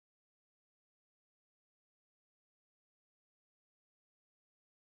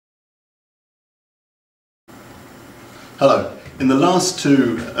Hello. In the last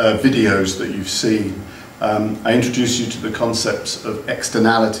two videos that you've seen, I introduced you to the concepts of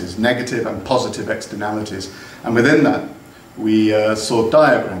externalities, negative and positive externalities. And within that, we saw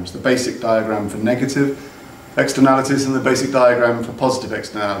diagrams, the basic diagram for negative externalities and the basic diagram for positive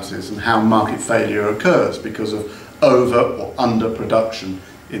externalities, and how market failure occurs because of over or under production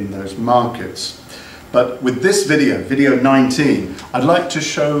in those markets. But with this video, video 19, I'd like to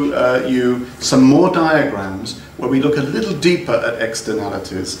show you some more diagrams where we look a little deeper at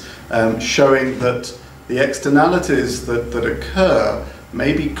externalities, showing that the externalities that occur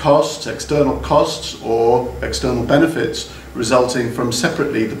may be costs, external costs, or external benefits resulting from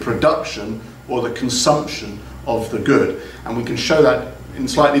separately the production or the consumption of the good. And we can show that in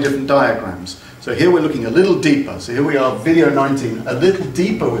slightly different diagrams. So here we're looking a little deeper. So here we are, video 19, a little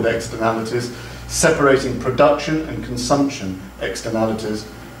deeper with externalities, separating production and consumption externalities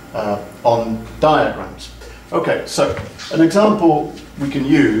on diagrams. Okay, so an example we can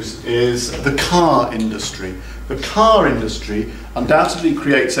use is the car industry. The car industry undoubtedly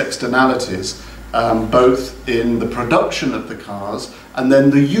creates externalities both in the production of the cars and then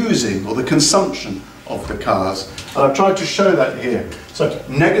the using or the consumption of the cars. And I've tried to show that here. So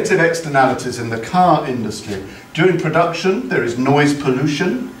negative externalities in the car industry. During production there is noise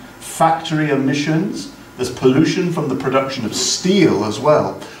pollution, factory emissions, there's pollution from the production of steel as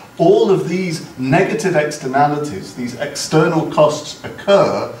well. All of these negative externalities, these external costs,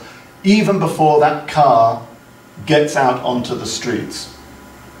 occur even before that car gets out onto the streets.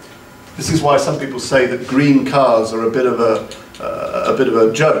 This is why some people say that green cars are a bit of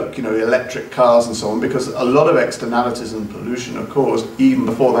a joke, you know, electric cars and so on, because a lot of externalities and pollution are caused even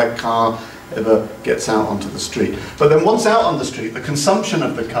before that car ever gets out onto the street. But then once out on the street, the consumption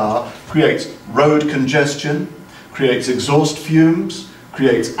of the car creates road congestion, creates exhaust fumes,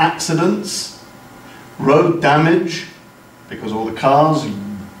 creates accidents, road damage, because all the cars are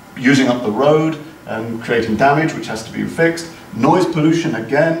using up the road and creating damage which has to be fixed, noise pollution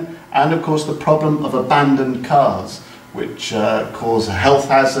again, and of course the problem of abandoned cars, which cause a health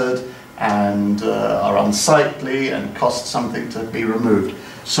hazard and are unsightly and cost something to be removed.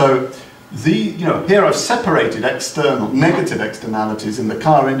 So here I've separated external, negative externalities in the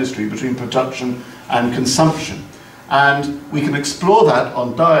car industry between production and consumption. And we can explore that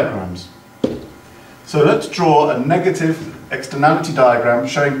on diagrams. So let's draw a negative externality diagram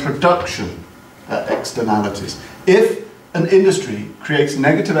showing production externalities. If an industry creates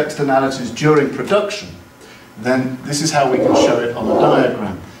negative externalities during production, then this is how we can show it on a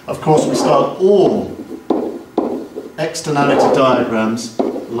diagram. Of course, we start all externality diagrams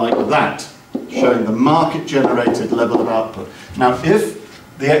like that, showing the market-generated level of output. Now, if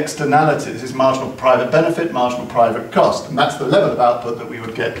the externalities is marginal private benefit, marginal private cost, and that's the level of output that we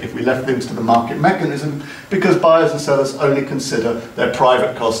would get if we left things to the market mechanism, because buyers and sellers only consider their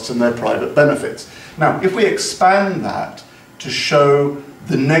private costs and their private benefits. Now, if we expand that to show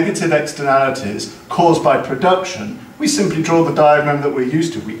the negative externalities caused by production, we simply draw the diagram that we're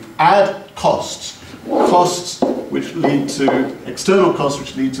used to. We add costs, which lead to external costs,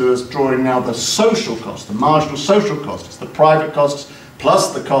 which lead to us drawing now the social cost, the marginal social cost. It's the private costs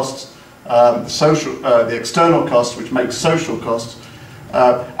plus the costs, the external costs, which make social costs.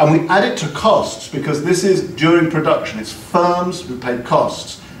 And we add it to costs because this is during production. It's firms who pay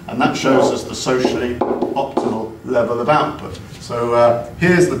costs, and that shows us the socially optimal level of output. So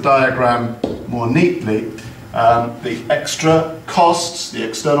here's the diagram more neatly. The extra costs, the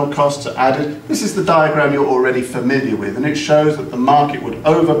external costs are added. This is the diagram you're already familiar with, and it shows that the market would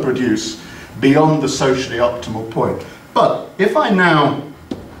overproduce beyond the socially optimal point. But if I now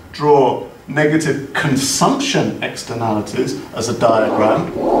draw negative consumption externalities as a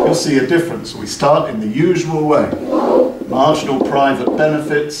diagram, you'll see a difference. We start in the usual way. Marginal private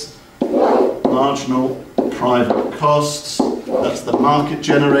benefits, marginal private costs, that's the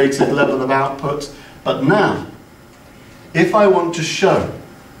market-generated level of output. But now, if I want to show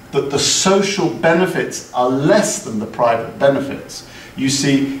that the social benefits are less than the private benefits, you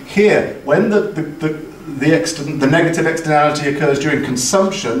see here, when the negative externality occurs during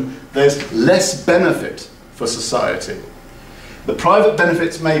consumption, there's less benefit for society. The private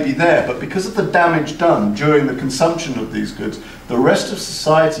benefits may be there, but because of the damage done during the consumption of these goods, the rest of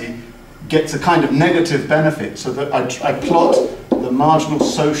society gets a kind of negative benefit, so that I plot the marginal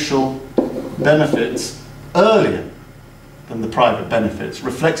social benefits earlier than the private benefits,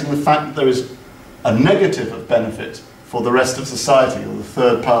 reflecting the fact that there is a negative of benefit for the rest of society or the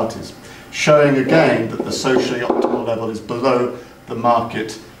third parties, showing again that the socially optimal level is below the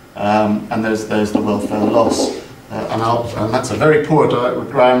market, and there's the welfare loss. And that's a very poor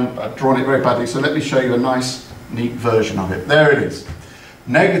diagram. I've drawn it very badly, so let me show you a nice neat version of it. There it is.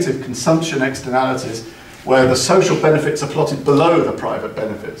 Negative consumption externalities, where the social benefits are plotted below the private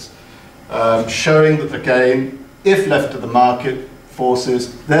benefits, showing that again, if left to the market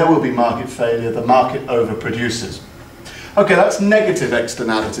forces, there will be market failure, the market overproduces. Okay, that's negative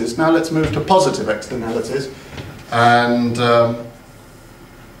externalities. Now let's move to positive externalities, and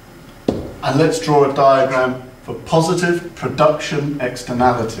let's draw a diagram for positive production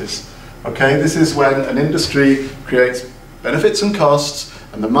externalities. Okay, this is when an industry creates benefits and costs,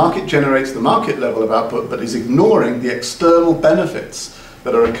 and the market generates the market level of output, but is ignoring the external benefits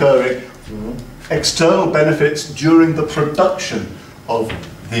that are occurring, external benefits during the production of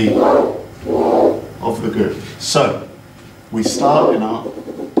the good. So we start in our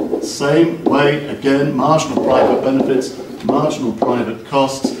same way again: marginal private benefits, marginal private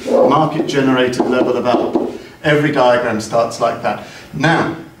costs, market generated level of output. Every diagram starts like that.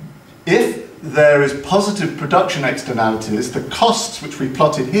 Now, if there is positive production externalities, the costs which we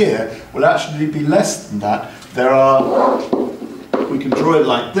plotted here will actually be less than that. We can draw it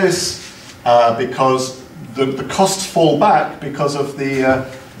like this, because the costs fall back because of the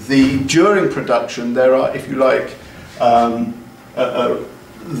during production there are, if you like, there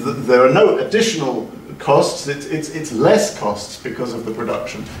are no additional costs. It's less costs because of the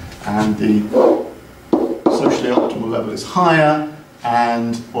production, and the socially optimal level is higher,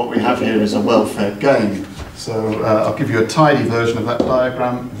 and what we have here is a welfare gain. So I'll give you a tidy version of that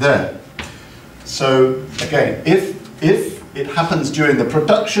diagram there. So again, if it happens during the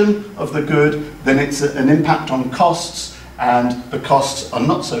production of the good, then it's an impact on costs, and the costs are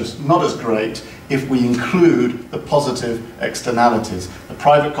not as great if we include the positive externalities. The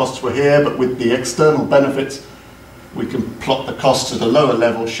private costs were here, but with the external benefits, we can plot the costs at a lower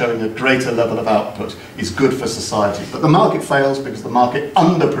level, showing a greater level of output is good for society. But the market fails because the market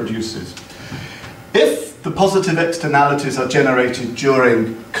underproduces. If the positive externalities are generated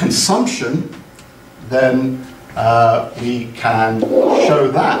during consumption, then we can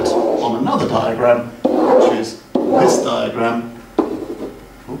show that on another diagram, which is this diagram.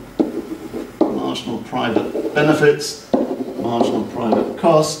 Marginal private benefits, marginal private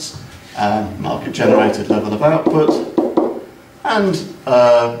costs, and market generated level of output. And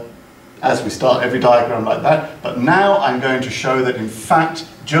as we start every diagram like that, but now I'm going to show that in fact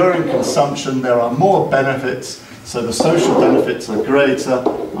during consumption there are more benefits, so the social benefits are greater,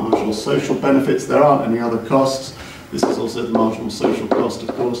 marginal social benefits, there aren't any other costs. This is also the marginal social cost,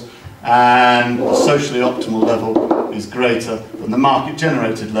 of course, and the socially optimal level is greater than the market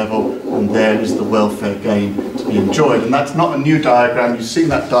generated level, and there is the welfare gain to be enjoyed. And that's not a new diagram, you've seen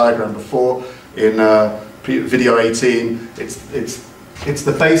that diagram before in video 18. It's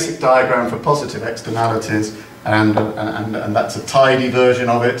the basic diagram for positive externalities, and that's a tidy version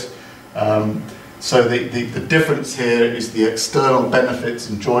of it. So the difference here is the external benefits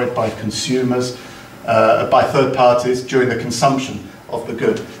enjoyed by consumers, by third parties during the consumption of the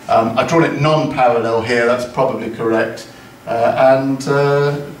good. I've drawn it non-parallel here, that's probably correct,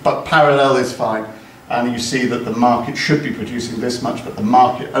 but parallel is fine. And you see that the market should be producing this much, but the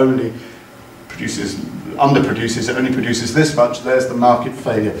market only underproduces, it only produces this much. There's the market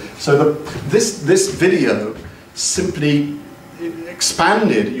failure. So this video simply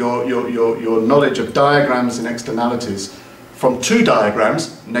expanded your knowledge of diagrams and externalities from 2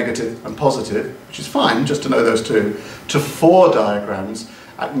 diagrams, negative and positive, which is fine just to know those 2, to 4 diagrams,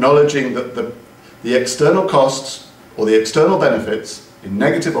 acknowledging that the external costs or the external benefits in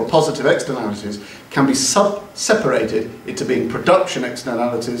negative or positive externalities can be separated into being production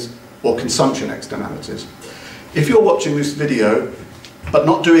externalities or consumption externalities. If you're watching this video but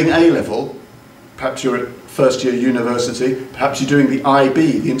not doing A-level, perhaps you're at first year university, perhaps you're doing the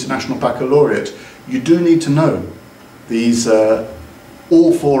IB, the International Baccalaureate, you do need to know these,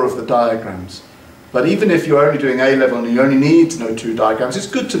 all 4 of the diagrams. But even if you're only doing A-level and you only need to know 2 diagrams, it's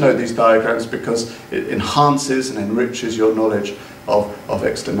good to know these diagrams because it enhances and enriches your knowledge of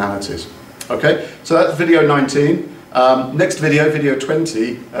externalities. Okay, so that's video 19. Next video, video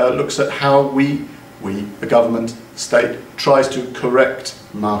 20, looks at how we, the government, state, tries to correct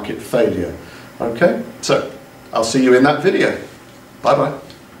market failure. Okay, so I'll see you in that video. Bye-bye.